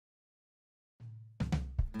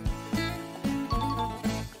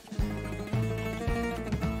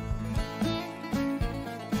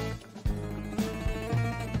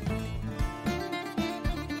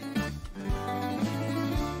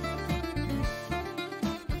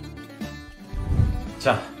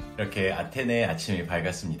자, 이렇게 아테네의 아침이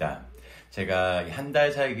밝았습니다. 제가 한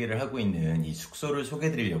달 살기를 하고 있는 이 숙소를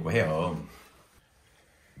소개해 드리려고 해요.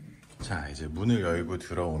 자, 이제 문을 열고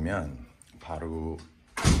들어오면 바로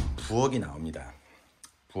부엌이 나옵니다.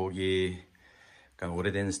 부엌이 약간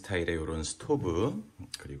오래된 스타일의 이런 스토브,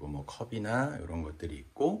 그리고 뭐 컵이나 이런 것들이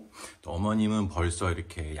있고, 또 어머님은 벌써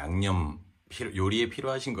이렇게 양념, 요리에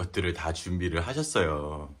필요하신 것들을 다 준비를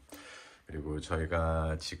하셨어요. 그리고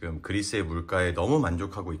저희가 지금 그리스의 물가에 너무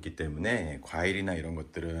만족하고 있기 때문에 과일이나 이런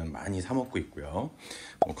것들은 많이 사 먹고 있고요.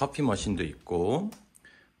 뭐 커피 머신도 있고,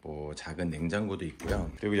 뭐 작은 냉장고도 있고요.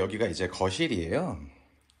 그리고 여기가 이제 거실이에요.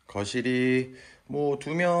 거실이 뭐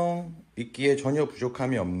 2명 있기에 전혀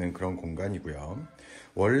부족함이 없는 그런 공간이고요.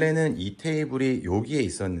 원래는 이 테이블이 여기에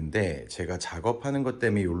있었는데 제가 작업하는 것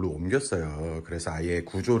때문에 여기로 옮겼어요. 그래서 아예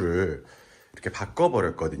구조를 이렇게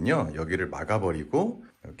바꿔버렸거든요. 여기를 막아버리고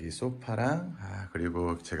여기 소파랑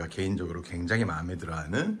그리고 제가 개인적으로 굉장히 마음에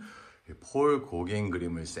들어하는 폴 고갱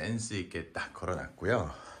그림을 센스 있게 딱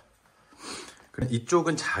걸어놨고요.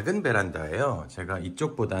 이쪽은 작은 베란다예요. 제가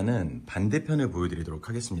이쪽보다는 반대편을 보여드리도록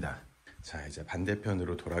하겠습니다. 자, 이제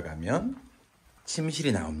반대편으로 돌아가면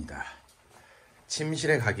침실이 나옵니다.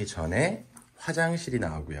 침실에 가기 전에 화장실이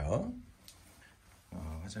나오고요.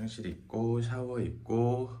 화장실 있고 샤워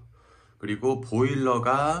있고, 그리고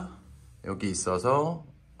보일러가 여기 있어서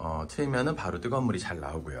틀면은 바로 뜨거운 물이 잘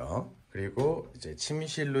나오고요. 그리고 이제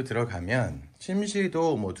침실로 들어가면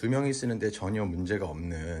침실도 뭐 2명이 쓰는데 전혀 문제가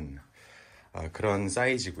없는 그런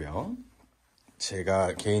사이즈고요.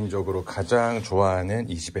 제가 개인적으로 가장 좋아하는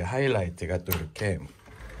이 집의 하이라이트가 또 이렇게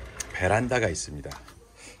베란다가 있습니다.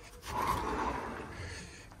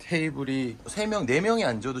 테이블이 3명, 4명이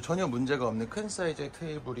앉아도 전혀 문제가 없는 큰 사이즈의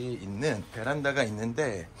테이블이 있는 베란다가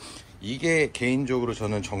있는데, 이게 개인적으로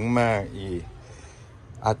저는 정말 이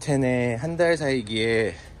아테네 한 달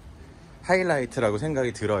살기의 하이라이트라고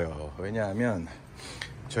생각이 들어요. 왜냐하면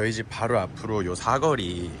저희 집 바로 앞으로 요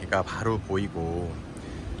사거리가 바로 보이고,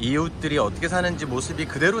 이웃들이 어떻게 사는지 모습이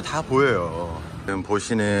그대로 다 보여요. 지금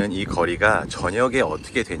보시는 이 거리가 저녁에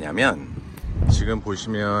어떻게 되냐면, 지금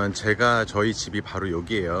보시면 저희 집이 바로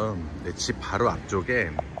여기에요. 내 집 바로 앞쪽에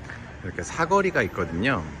이렇게 사거리가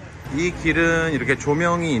있거든요. 이 길은 이렇게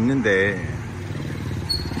조명이 있는데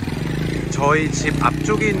저희 집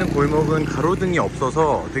앞쪽에 있는 골목은 가로등이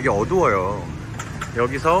없어서 되게 어두워요.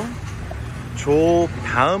 여기서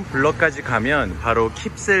다음 블럭까지 가면 바로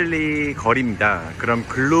킵셀리 거리입니다. 그럼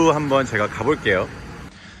글로 한번 제가 가볼게요.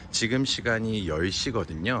 지금 시간이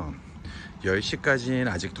 10시거든요. 10시까지는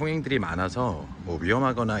아직 통행들이 많아서 뭐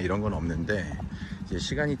위험하거나 이런 건 없는데, 이제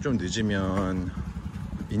시간이 좀 늦으면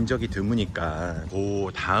인적이 드무니까 그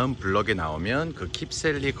다음 블럭에 나오면 그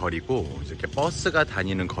킵셀리 거리고 이렇게 버스가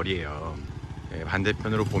다니는 거리예요.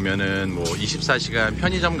 반대편으로 보면은 뭐 24시간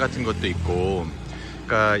편의점 같은 것도 있고,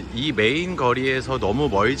 그러니까 이 메인 거리에서 너무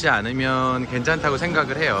멀지 않으면 괜찮다고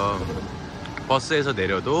생각을 해요. 버스에서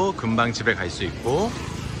내려도 금방 집에 갈 수 있고,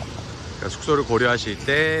 그러니까 숙소를 고려하실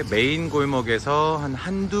때 메인 골목에서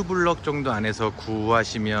한두 블럭 정도 안에서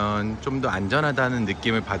구하시면 좀 더 안전하다는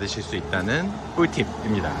느낌을 받으실 수 있다는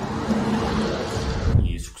꿀팁입니다.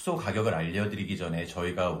 이 숙소 가격을 알려드리기 전에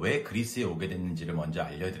저희가 왜 그리스에 오게 됐는지를 먼저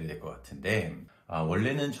알려드려야 될 것 같은데,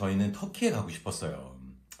 원래는 저희는 터키에 가고 싶었어요.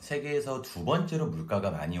 세계에서 2번째로 물가가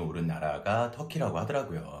많이 오른 나라가 터키라고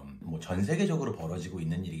하더라고요. 뭐 전 세계적으로 벌어지고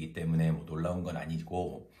있는 일이기 때문에 뭐 놀라운 건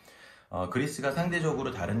아니고, 그리스가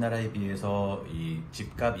상대적으로 다른 나라에 비해서 이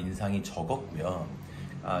집값 인상이 적었고요.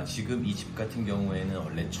 지금 이 집 같은 경우에는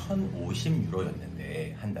원래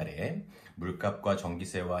 1,050유로였는데 한 달에 물값과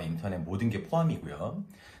전기세와 인터넷 모든 게 포함이고요.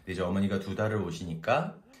 근데 이제 어머니가 2달을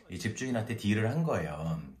오시니까 이 집주인한테 딜을 한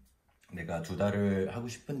거예요. 내가 2달을 하고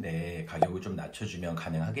싶은데 가격을 좀 낮춰주면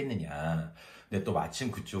가능하겠느냐. 근데 또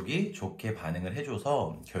마침 그쪽이 좋게 반응을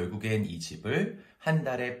해줘서 결국엔 이 집을 한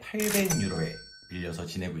달에 800유로에 빌려서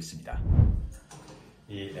지내고 있습니다.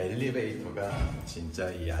 이 엘리베이터가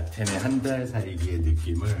진짜 이 아테네 한 달 살기의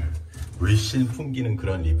느낌을 물씬 풍기는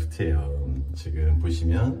그런 리프트예요. 지금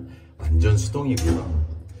보시면 완전 수동이고요.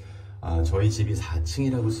 저희 집이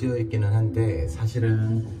 4층이라고 쓰여 있기는 한데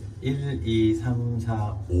사실은 1, 2, 3,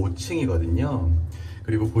 4, 5층이거든요.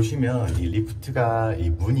 그리고 보시면 이 리프트가 이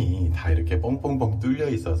문이 다 이렇게 뻥뻥뻥 뚫려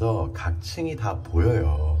있어서 각 층이 다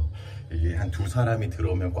보여요. 이게 한 2사람이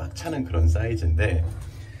들어오면 꽉 차는 그런 사이즈인데,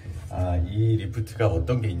 이 리프트가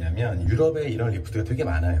어떤 게 있냐면, 유럽에 이런 리프트가 되게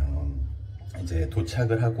많아요. 이제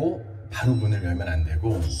도착을 하고 바로 문을 열면 안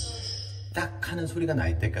되고 딱 하는 소리가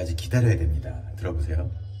날 때까지 기다려야 됩니다.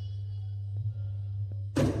 들어보세요.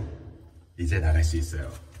 이제 나갈 수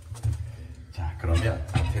있어요. 자, 그러면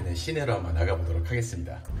아테네 시내로 한번 나가보도록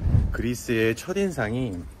하겠습니다. 그리스의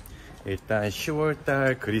첫인상이 일단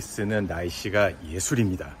 10월달 그리스는 날씨가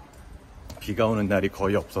예술입니다. 비가 오는 날이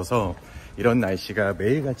거의 없어서 이런 날씨가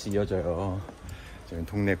매일같이 이어져요. 저희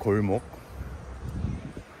동네 골목.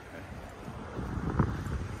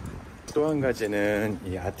 또 한 가지는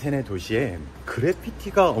이 아테네 도시에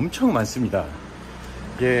그래피티가 엄청 많습니다.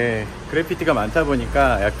 이게 그래피티가 많다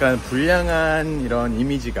보니까 약간 불량한 이런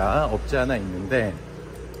이미지가 없지 않아 있는데,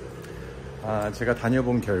 제가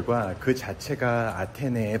다녀본 결과 그 자체가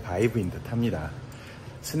아테네의 바이브인 듯 합니다.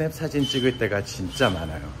 스냅 사진 찍을 때가 진짜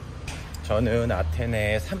많아요. 저는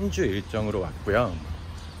아테네에 3주 일정으로 왔고요.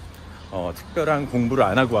 특별한 공부를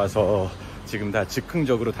안 하고 와서 지금 다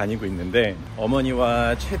즉흥적으로 다니고 있는데,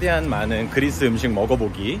 어머니와 최대한 많은 그리스 음식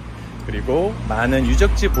먹어보기, 그리고 많은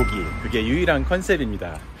유적지 보기, 그게 유일한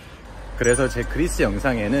컨셉입니다. 그래서 제 그리스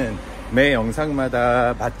영상에는 매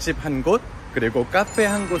영상마다 맛집 한 곳, 그리고 카페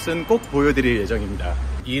한 곳은 꼭 보여드릴 예정입니다.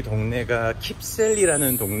 이 동네가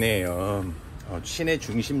킵셀리라는 동네예요. 시내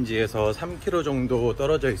중심지에서 3km 정도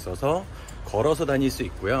떨어져 있어서 걸어서 다닐 수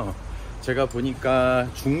있고요. 제가 보니까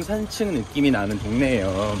중산층 느낌이 나는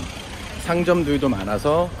동네예요. 상점들도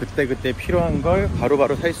많아서 그때그때 필요한 걸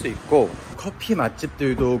바로바로 살 수 있고, 커피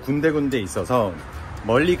맛집들도 군데군데 있어서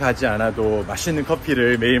멀리 가지 않아도 맛있는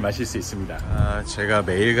커피를 매일 마실 수 있습니다. 제가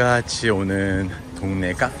매일같이 오는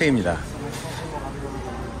동네 카페입니다.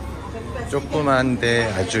 조그만데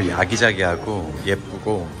아주 야기자기하고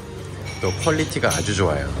예쁘고 또 퀄리티가 아주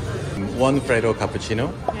좋아요. One Freddo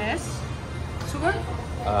cappuccino. Yes. Sugar?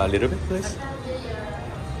 A little bit, please.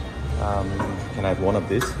 Can I have one of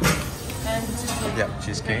this? And cheesecake. Yeah,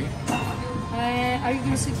 cheesecake. Are you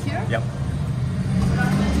going to sit here? Yep.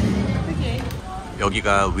 Okay.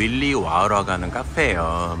 여기가 윌리와우라고 하는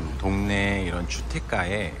카페예요. 동네 이런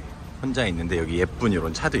주택가에 혼자 있는데 여기 예쁜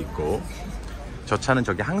이런 차도 있고, 저 차는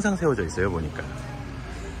저기 항상 세워져 있어요. 보니까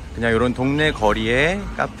그냥 이런 동네 거리에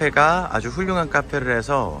카페가 아주 훌륭한 카페를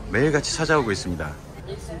해서 매일같이 찾아오고 있습니다.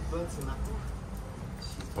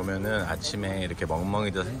 보면은 아침에 이렇게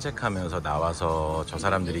멍멍이들 산책하면서 나와서 저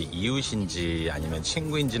사람들이 이웃인지 아니면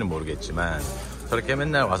친구인지는 모르겠지만 저렇게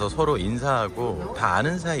맨날 와서 서로 인사하고 다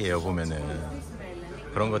아는 사이예요. 보면은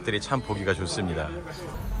그런 것들이 참 보기가 좋습니다.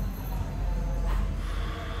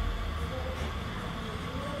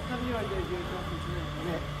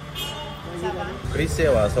 그리스에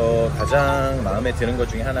와서 가장 마음에 드는 것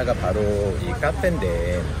중에 하나가 바로 이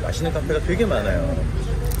카페인데, 맛있는 카페가 되게 많아요.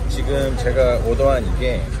 지금 제가 오더한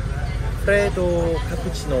이게 프레도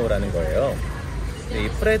카푸치노라는 거예요. 근데 이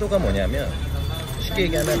프레도가 뭐냐면 쉽게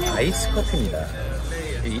얘기하면 아이스 커피입니다.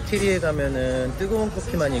 이태리에 가면은 뜨거운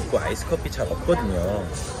커피만 있고 아이스 커피 잘 없거든요.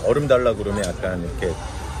 얼음 달라고 그러면 약간 이렇게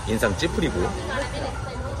인상 찌푸리고.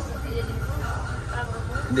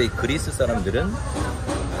 근데 이 그리스 사람들은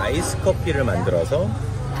아이스 커피를 만들어서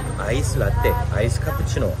아이스 라떼, 아이스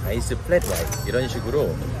카푸치노, 아이스 플랫 화이트 이런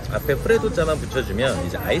식으로 앞에 프레도자만 붙여주면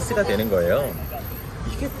이제 아이스가 되는 거예요.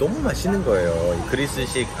 이게 너무 맛있는 거예요, 이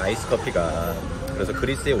그리스식 아이스 커피가. 그래서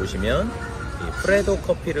그리스에 오시면 이 프레도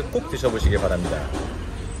커피를 꼭 드셔보시길 바랍니다.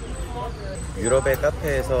 유럽의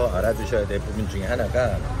카페에서 알아두셔야 될 부분 중에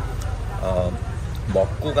하나가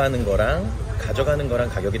먹고 가는 거랑 가져가는 거랑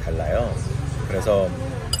가격이 달라요. 그래서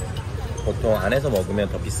보통 안에서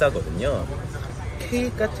먹으면 더 비싸거든요.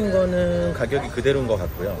 케이크 같은 거는 가격이 그대로인 것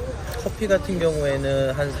같고요. 커피 같은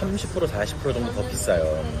경우에는 한 30% 40% 정도 더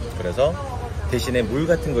비싸요. 그래서 대신에 물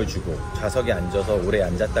같은 걸 주고 좌석에 앉아서 오래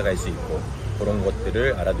앉았다 갈 수 있고, 그런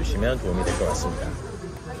것들을 알아두시면 도움이 될 것 같습니다.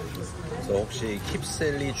 그래서 혹시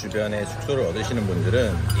킵셀리 주변에 숙소를 얻으시는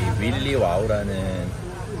분들은 이 윌리와우라는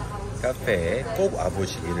카페에 꼭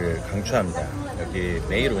와보시기를 강추합니다. 여기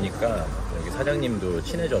매일 오니까 여기 사장님도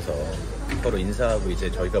친해져서 서로 인사하고 이제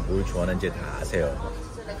저희가 뭘 좋아하는지 다 아세요.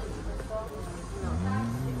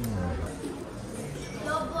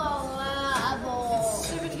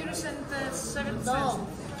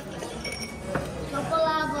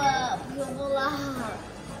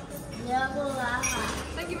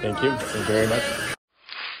 Thank you. Thank you very much.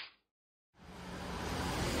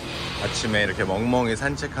 아침에 이렇게 멍멍이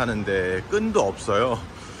산책하는데 끈도 없어요.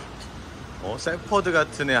 세퍼드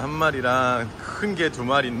같은 애 한 마리랑 큰 개 두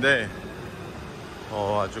마리인데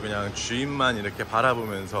아주 그냥 주인만 이렇게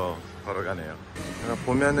바라보면서 걸어가네요.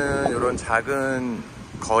 보면은 이런 작은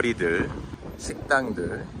거리들,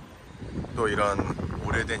 식당들, 또 이런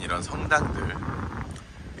오래된 이런 성당들,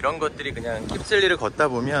 이런 것들이 그냥 킵셀리를 걷다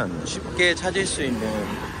보면 쉽게 찾을 수 있는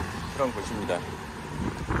그런 곳입니다.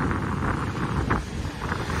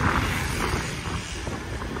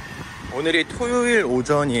 오늘이 토요일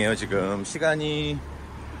오전이에요. 지금 시간이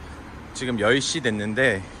지금 10시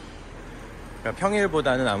됐는데, 그러니까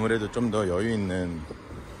평일보다는 아무래도 좀 더 여유 있는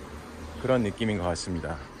그런 느낌인 것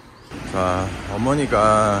같습니다. 자,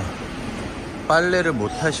 어머니가 빨래를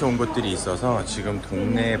못 하시 온 것들이 있어서 지금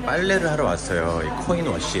동네에 빨래를 하러 왔어요. 이 코인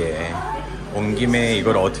워시에. 온 김에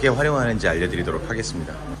이걸 어떻게 활용하는지 알려드리도록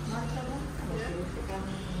하겠습니다.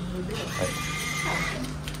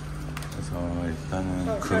 그래서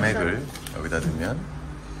일단은 금액을 여기다 넣으면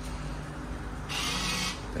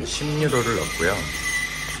 10유로를 넣고요.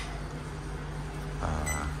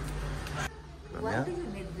 그러면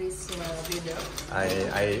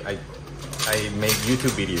I make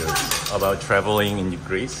YouTube videos about traveling in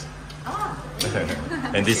Greece.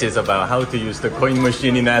 And this is about how to use the coin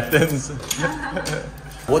machine in Athens.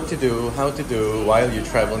 What to do, how to do while you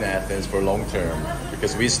travel in Athens for long term.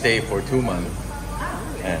 Because we stay for 2 months.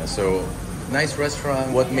 So, nice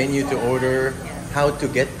restaurant, what menu to order, how to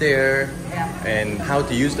get there, and how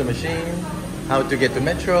to use the machine, how to get to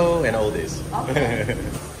metro, and all this.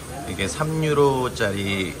 이게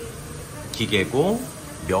 3유로짜리 기계고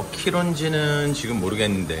몇 킬로인지는 지금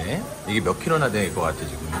모르겠는데 이게 몇 킬로나 될 것 같아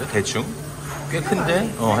지금. 대충 꽤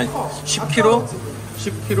큰데 한 10킬로?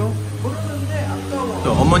 10킬로?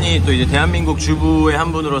 또 어머니 또 이제 대한민국 주부의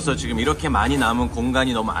한 분으로서 지금 이렇게 많이 남은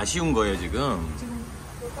공간이 너무 아쉬운 거예요 지금.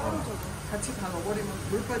 같이 다 넣어버리면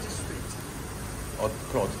물 빠질 수도 있지.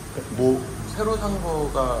 그럼 어떻게 뭐 새로 산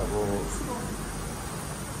거가 뭐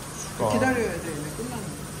수가 기다려야 돼. 이제 끝나는 거.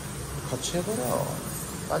 같이 해버려.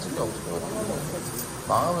 빠질 게 없을 것 같아.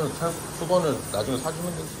 망하면 수건을 나중에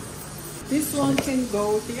사주면 되지. This one can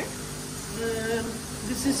go here.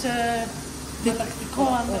 This is the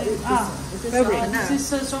corn. Fabric.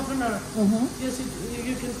 This is softener. Yes,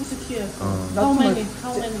 you can put it here. Not How too many? much.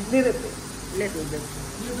 How many? Little bit. Little bit.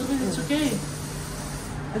 You think it's okay?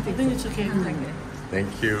 I think it's okay.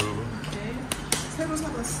 Thank you. Okay. 새로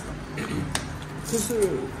사봤어.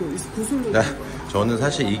 구슬로. 저는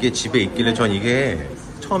사실 이게 집에 있길래 전 이게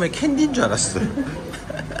처음에 캔디인 줄 알았어요.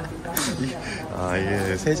 아,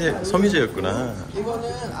 이게 세제, 섬유제였구나.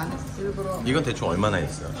 이거는 안 일부러. 이건 대충 얼마나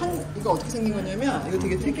있어요? 이거 어떻게 생긴 거냐면 이거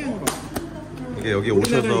되게 특이한 거. 이게 여기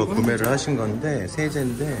오셔서 구매를 하신 건데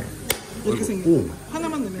세제인데 이렇게 생긴 오, 거.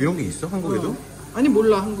 하나만 넣으면. 이런 게 있어? 한국에도? 아니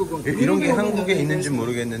몰라 한국은. 이런 게 한국에 있는지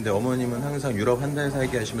모르겠는데 어머님은 항상 유럽 한 달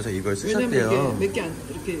살기 하시면서 이걸 쓰셨대요. 왜냐면 몇개 안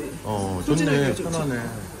이렇게. 좋네, 편하네.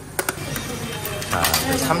 자,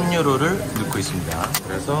 3유로를 넣고 있습니다.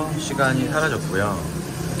 그래서 시간이 사라졌고요.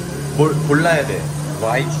 골라야 돼.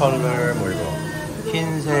 화이트 컬러 뭐 이거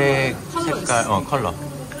흰색 색깔 컬러.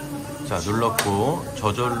 자, 눌렀고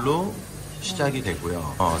저절로 시작이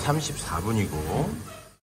되고요. 34분이고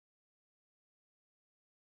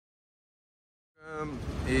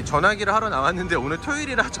이 전화기를 하러 나왔는데 오늘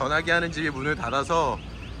토요일이라 전화기 하는 집이 문을 닫아서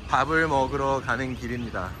밥을 먹으러 가는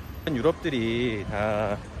길입니다. 유럽들이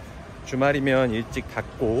다 주말이면 일찍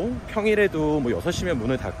닫고 평일에도 뭐 6시면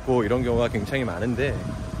문을 닫고 이런 경우가 굉장히 많은데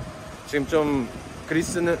지금 좀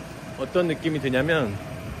그리스는 어떤 느낌이 드냐면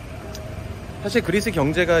사실 그리스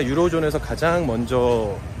경제가 유로존에서 가장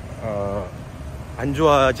먼저 안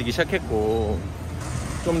좋아지기 시작했고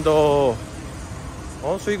좀 더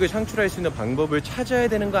수익을 창출할 수 있는 방법을 찾아야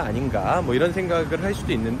되는 거 아닌가 뭐 이런 생각을 할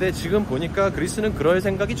수도 있는데 지금 보니까 그리스는 그럴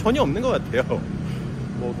생각이 전혀 없는 것 같아요.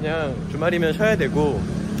 뭐 그냥 주말이면 쉬어야 되고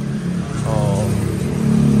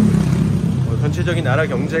전체적인 나라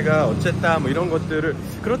경제가 어쨌다 뭐 이런 것들을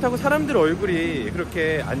그렇다고 사람들 얼굴이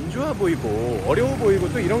그렇게 안 좋아 보이고 어려워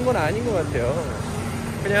보이고 또 이런 건 아닌 것 같아요.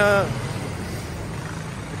 그냥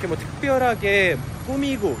이렇게 뭐 특별하게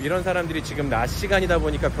꾸미고 이런 사람들이 지금 낮 시간이다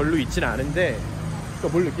보니까 별로 있지는 않은데 또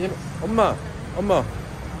뭘 느끼냐면 엄마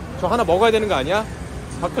저 하나 먹어야 되는 거 아니야?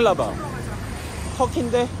 바클라바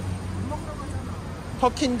터키인데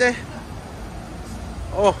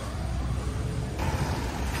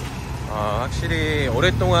확실히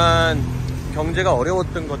오랫동안 경제가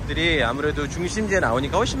어려웠던 것들이 아무래도 중심지에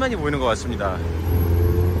나오니까 훨씬 많이 보이는 것 같습니다.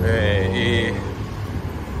 네,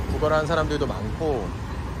 이 구걸하는 사람들도 많고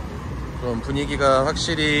그런 분위기가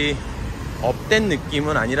확실히 업된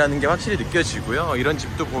느낌은 아니라는 게 확실히 느껴지고요. 이런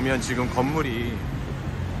집도 보면 지금 건물이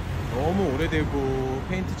너무 오래되고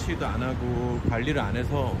페인트 칠도 안 하고 관리를 안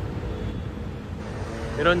해서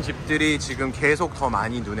이런 집들이 지금 계속 더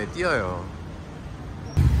많이 눈에 띄어요.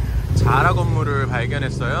 자라 건물을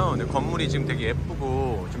발견했어요. 근데 건물이 지금 되게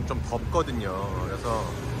예쁘고 지금 좀 덥거든요. 그래서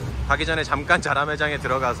가기 전에 잠깐 자라 매장에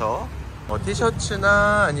들어가서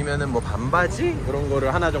티셔츠나 아니면은 뭐 반바지 그런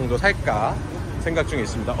거를 하나 정도 살까 생각 중에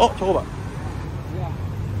있습니다. 저거 봐.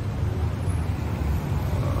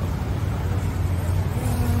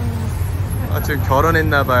 지금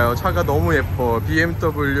결혼했나봐요. 차가 너무 예뻐.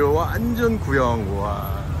 BMW 완전 구형.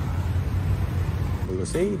 와. 이거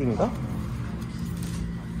세일인가?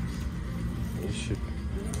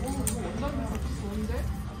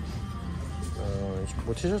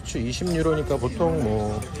 뭐 티셔츠 20유로니까 보통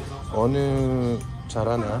뭐 어느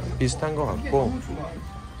자라나 비슷한 것 같고.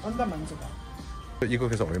 한다 만져봐. 이거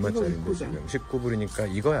그래서 얼마짜리인데? 19불. 지금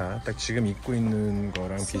 19불이니까 이거야. 딱 지금 입고 있는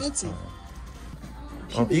거랑 비슷해.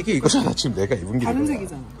 이게 이거잖아. 지금 내가 입은 게 다른 이거야.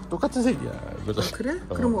 색이잖아. 똑같은 색이야. 이거잖아. 그래?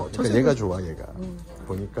 그럼 뭐 그러니까 얘가 좋아, 얘가.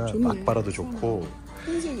 보니까 좋네. 막 빨아도 좋고.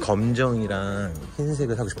 흰색이. 검정이랑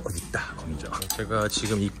흰색을 사고 싶어. 있다, 검정. 제가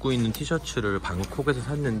지금 입고 있는 티셔츠를 방콕에서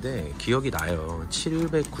샀는데 기억이 나요.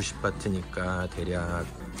 790바트니까 대략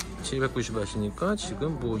 790바트니까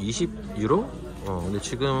지금 뭐 20유로? 근데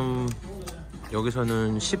지금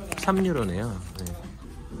여기서는 13유로네요. 네.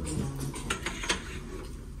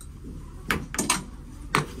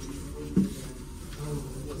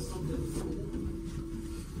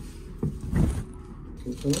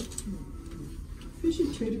 괜찮아?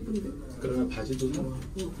 핏이 제일 이쁜데. 그러면 바지도 좀?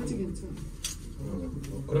 바지 괜찮아.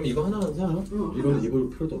 그럼 이거 하나만 사. 이거는 입을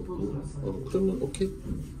필요도 없고. 그러면 오케이.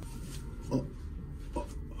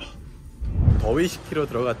 더위 식히러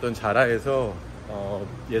들어갔던 자라에서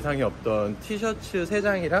예상이 없던 티셔츠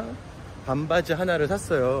 3장이랑 반바지 하나를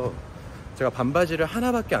샀어요. 제가 반바지를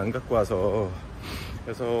하나밖에 안 갖고 와서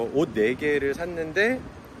그래서 옷 4개를 샀는데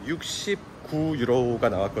 69유로가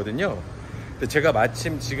나왔거든요. 근데 제가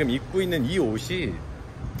마침 지금 입고 있는 이 옷이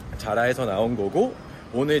자라에서 나온 거고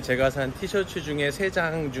오늘 제가 산 티셔츠 중에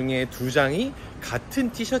 3장 중에 2장이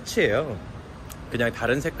같은 티셔츠예요. 그냥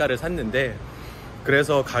다른 색깔을 샀는데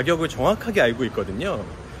그래서 가격을 정확하게 알고 있거든요.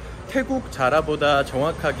 태국 자라보다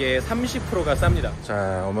정확하게 30%가 쌉니다.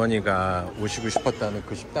 자, 어머니가 오시고 싶었다는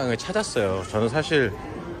그 식당을 찾았어요. 저는 사실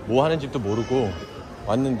뭐 하는 집도 모르고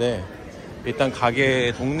왔는데 일단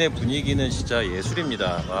가게 동네 분위기는 진짜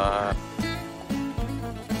예술입니다. 와.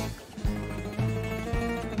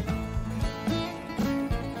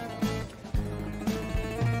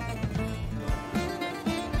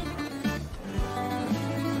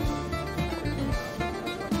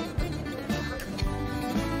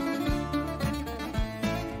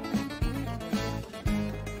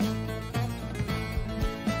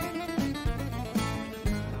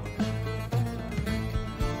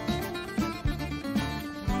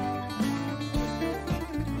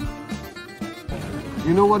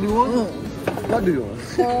 You know what you want? What do you want?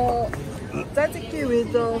 짜지기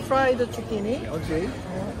with fried zucchini Okay.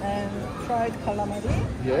 and fried calamari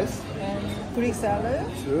Yes. and Greek salad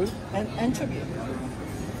Sure. and anchovy.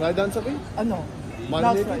 Fried anchovy? No, not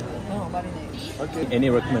Marinated? fried. No, marinade. Okay. Any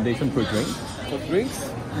recommendation for drink? For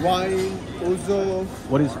drinks, wine, ouzo.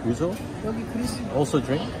 What is uzo? 여기 그리스. Also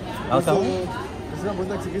drink? Ouzo. Isn't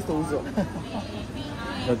można Kyrgyzstan ouzo?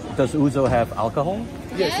 Does uzo have alcohol?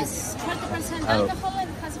 Yes, 20% alcohol and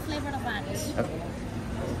has a flavor of orange.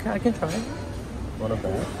 Okay, I can try. One of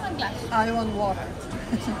that. One glass. I want water.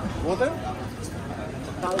 Water?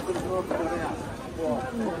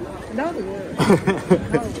 나도 왜?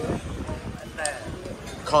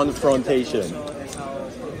 Confrontation.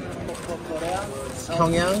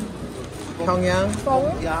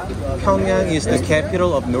 Pyongyang is the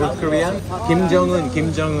capital of North Korea. Kim Jong-un.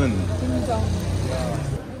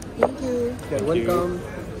 Thank you. Okay, welcome.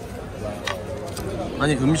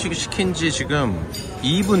 아니 음식 시킨 지 지금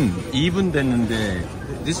 2분 됐는데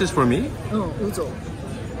This is for me? 우조.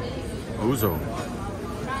 우조.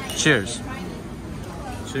 Cheers.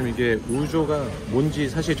 지금 이게 우조가 뭔지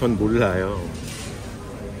사실 전 몰라요.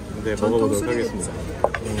 근데 먹어보도록 하겠습니다.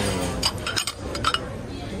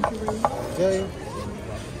 Okay.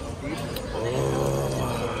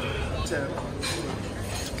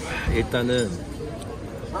 일단은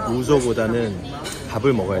우조보다는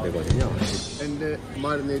밥을 먹어야 되거든요. And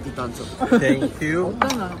marinated anchovy. Thank you.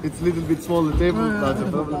 It's a little bit small the table, that's a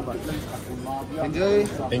problem. But enjoy.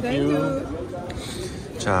 Thank you.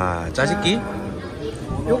 자, 짜집기?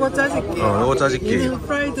 요거 짜지기. 요거 짜집기. 얘는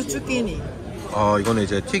프라이드 zucchini. 이거는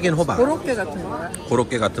이제 튀긴 호박. 고로케 같은 거야.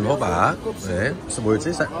 고로케 같은 호박. 네. 그래서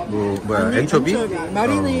뭐였지? 엔초비?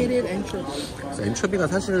 마리네이드 엔초비. 엔초비가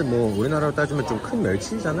사실 뭐 우리나라로 따지면 좀 큰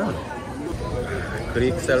멸치잖아.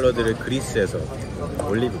 그릭 샐러드를 그리스에서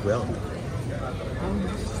올리브고요.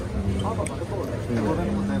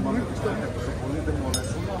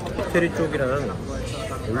 이태리 쪽이랑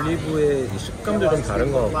올리브의 이 식감도 좀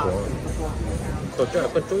다른 것 같고 또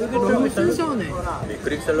약간 너무 쫄깃쫄깃한 신선해. 이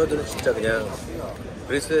그릭 샐러드는 진짜 그냥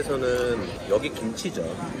그리스에서는 여기 김치죠.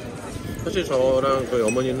 사실 저랑 저희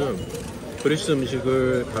어머니는 그리스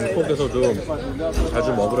음식을 방콕에서도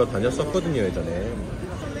자주 먹으러 다녔었거든요, 예전에.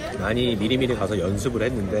 많이 미리미리 가서 연습을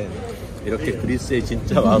했는데 이렇게 그리스에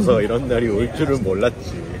진짜 와서 이런 날이 올 줄은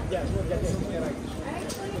몰랐지.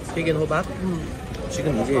 튀긴 호박?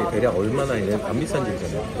 지금 이게 대략 얼마나 있는 안 비싼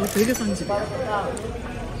집이잖아요. 이거 되게 싼 집이야.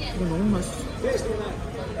 이거 너무 맛있어.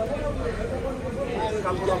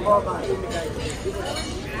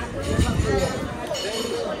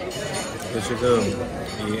 지금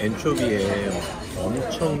이 엔초비에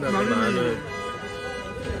엄청나게 많은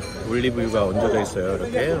올리브유가 얹어져 있어요.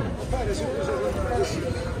 이렇게.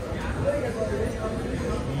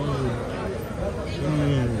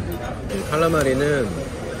 칼라마리는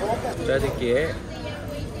짜집기에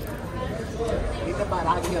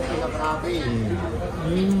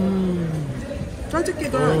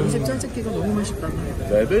짜집기가 이 집 짜집기가 너무 맛있다.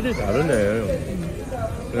 레벨이 다르네.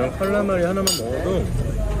 그냥 칼라마리 하나만 먹어도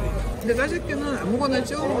근데 짜집기는 아무거나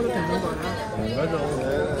찍어 먹어도 되는 거야.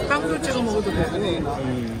 맞아. 빵도 찍어 먹어도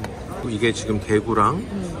되고. 이게 지금 대구랑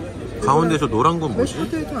가운데서 노란 건 뭐지?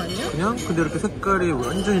 메시포테이토 아니야? 그냥 근데 이렇게 색깔이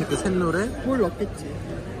완전 이렇게 샛노래? 뭘 넣겠지.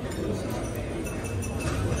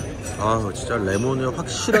 아 진짜 레몬을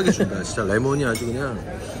확실하게 준다. 진짜 레몬이 아주 그냥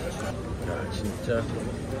야 진짜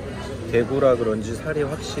대구라 그런지 살이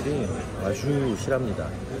확실히 아주 실합니다.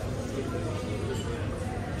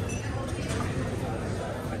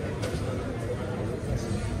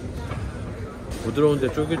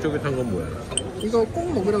 부드러운데 쫄깃쫄깃한 건 뭐야? 이거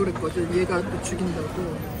꼭 먹으라 그랬거든. 얘가 또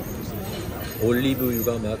죽인다고.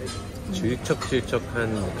 올리브유가 막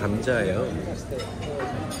질척질척한 감자예요.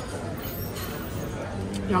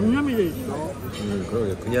 양념이 돼 있어.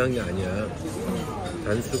 그러게 그냥이 아니야.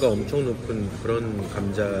 단수가 엄청 높은 그런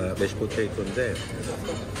감자 메시포테이토인데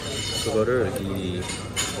그거를 이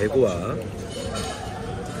대구와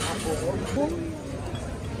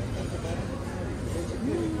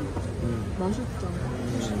맛있다.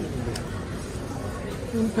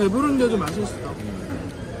 배부른데도 맛있어.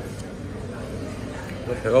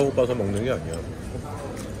 배가 고파서 먹는 게 아니야.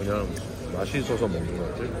 그냥 맛이 있어서 먹는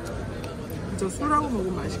거지. 진짜 술하고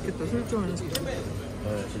먹으면 맛있겠다. 술 좋아하는 사람.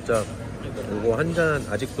 아 진짜 이거 한 잔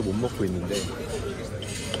아직도 못 먹고 있는데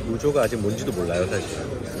우조가 아직 뭔지도 몰라요 사실.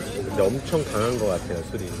 근데 엄청 강한 것 같아요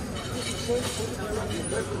술이.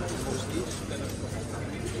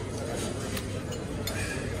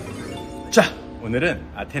 자, 오늘은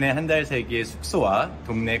아테네 한달살기의 숙소와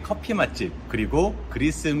동네 커피 맛집 그리고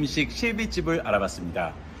그리스 음식 실비집을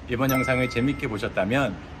알아봤습니다. 이번 영상을 재밌게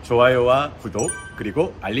보셨다면 좋아요와 구독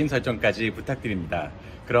그리고 알림 설정까지 부탁드립니다.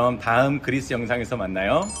 그럼 다음 그리스 영상에서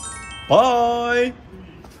만나요. 바이!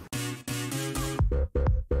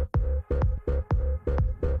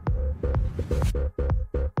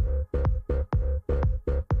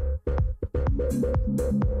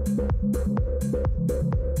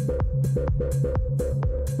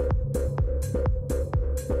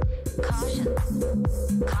 Caution,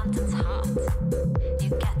 content's hot. You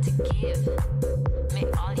got to give me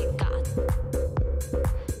all you got.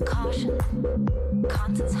 Caution,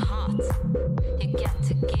 content's hot. You got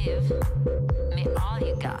to give me all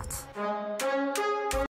you got.